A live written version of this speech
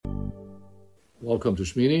Welcome to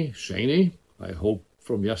Shemini, Sheni. I hope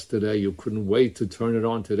from yesterday you couldn't wait to turn it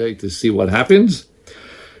on today to see what happens.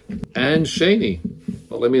 And Sheni,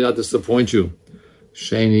 well, let me not disappoint you.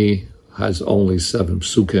 Sheni has only 7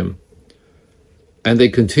 psukim. And they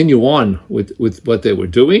continue on with what they were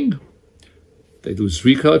doing. They do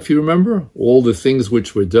Zrika, if you remember, all the things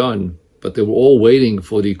which were done, but they were all waiting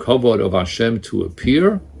for the kavod of Hashem to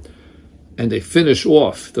appear. And they finish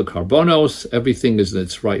off the karbonos, everything is in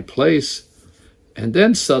its right place. And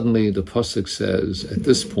then suddenly the pasuk says, at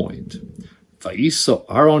this point, Va'isa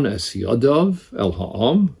Aaron es yadav el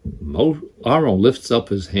ha'am, Aaron lifts up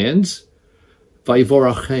his hands,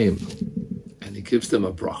 Vayivorachem, and he gives them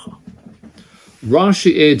a bracha.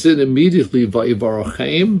 Rashi adds in immediately,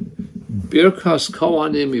 Vayivorachem, Birkas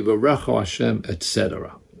Kohanim Yivarecha Hashem,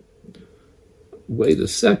 etc. Wait a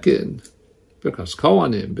second. Birkas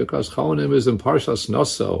Kohanim is in Parshas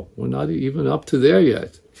Noso. We're not even up to there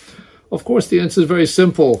yet. Of course, the answer is very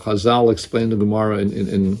simple. Chazal explained the Gemara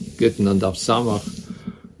in Gittin and Daf Samach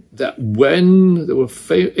that when there were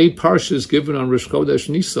 8 parshas given on Rosh Chodesh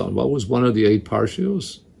Nisan, what was one of the 8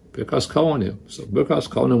 parshas? Birkas Kohanim. So Birkas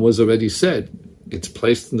Kohanim was already said. It's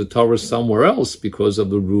placed in the Torah somewhere else because of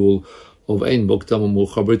the rule of Ein Muktam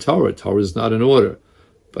U'Muchar B'Torah. Torah is not in order,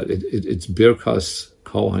 but it's Birkas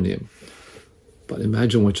Kohanim. But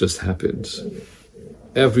imagine what just happened.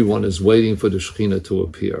 Everyone is waiting for the Shekhinah to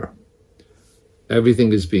appear.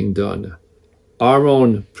 Everything is being done.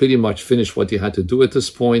 Aaron pretty much finished what he had to do at this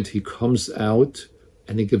point. He comes out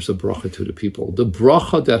and he gives a bracha to the people. The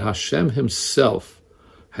bracha that Hashem himself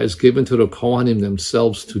has given to the Kohanim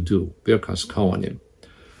themselves to do. Birkas Kohanim.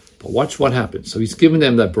 But watch what happens. So he's given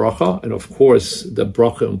them that bracha, and of course the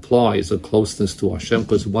bracha implies a closeness to Hashem,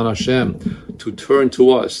 because we want Hashem to turn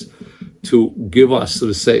to us, to give us, so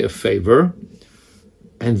to say, a favor.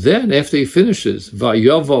 And then after he finishes,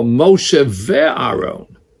 Vayava Moshe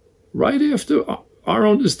ve'Aaron, right after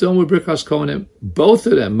Aaron is done with Birkas Kohanim, both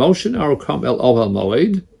of them, Moshe and Aaron, come El Ohel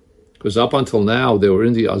Moed, because up until now they were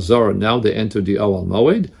in the Azara, now they entered the Ohel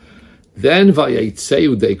Moed. Then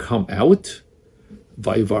Vayitzeu, they come out,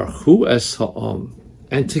 Vayivarchu es ha'am,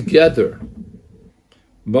 and together,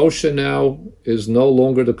 Moshe now is no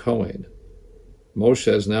longer the Kohen. Moshe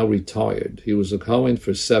has now retired. He was a Kohen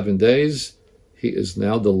for 7 days. He is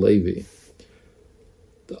now the Levi.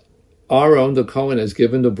 Aaron, the Kohen, has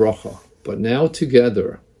given the bracha. But now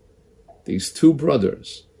together, these 2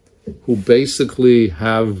 brothers, who basically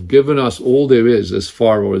have given us all there is as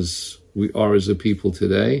far as we are as a people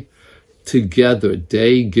today, together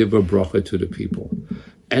they give a bracha to the people.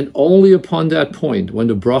 And only upon that point, when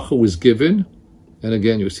the bracha was given, and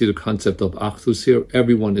again, you see the concept of Achdus here,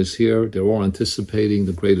 everyone is here, they're all anticipating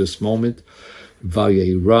the greatest moment,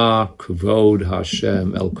 Vayera Kavod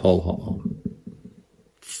Hashem El Kol Ha'am.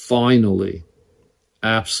 Finally,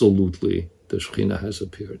 absolutely, the Shekhinah has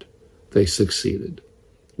appeared. They succeeded.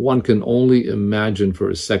 One can only imagine for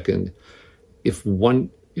a second if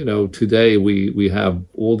today we have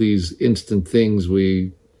all these instant things,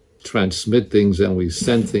 we transmit things and we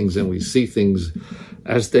send things and we see things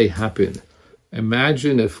as they happen.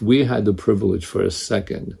 Imagine if we had the privilege for a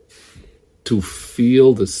second to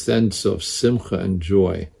feel the sense of simcha and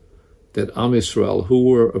joy that Am Yisrael, who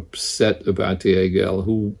were upset about the Egel,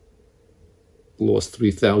 who lost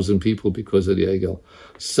 3,000 people because of the Egel,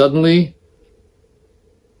 suddenly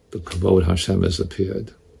the Kavod Hashem has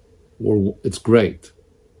appeared. It's great.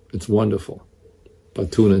 It's wonderful.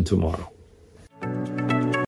 But tune in tomorrow.